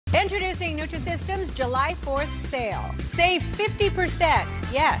Introducing Nutrisystem's July 4th sale. Save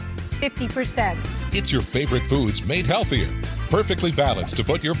 50%. Yes, 50%. It's your favorite foods made healthier, perfectly balanced to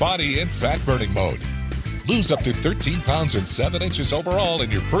put your body in fat-burning mode. Lose up to 13 pounds and 7 inches overall in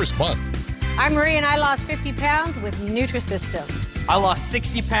your first month. I'm Marie and I lost 50 pounds with Nutrisystem. I lost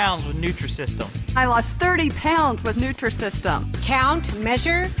 60 pounds with Nutrisystem. I lost 30 pounds with Nutrisystem. Count,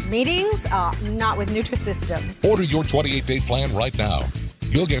 measure, meetings? Not with Nutrisystem. Order your 28-day plan right now.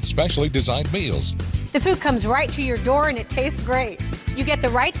 You'll get specially designed meals. The food comes right to your door and it tastes great. You get the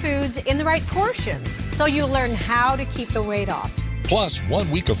right foods in the right portions, so you'll learn how to keep the weight off. Plus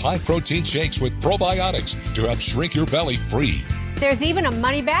 1 week of high-protein shakes with probiotics to help shrink your belly free. There's even a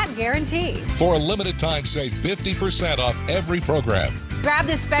money-back guarantee. For a limited time, save 50% off every program. Grab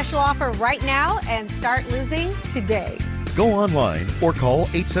this special offer right now and start losing today. Go online or call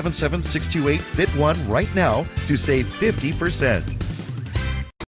 877-628-FIT1 right now to save 50%.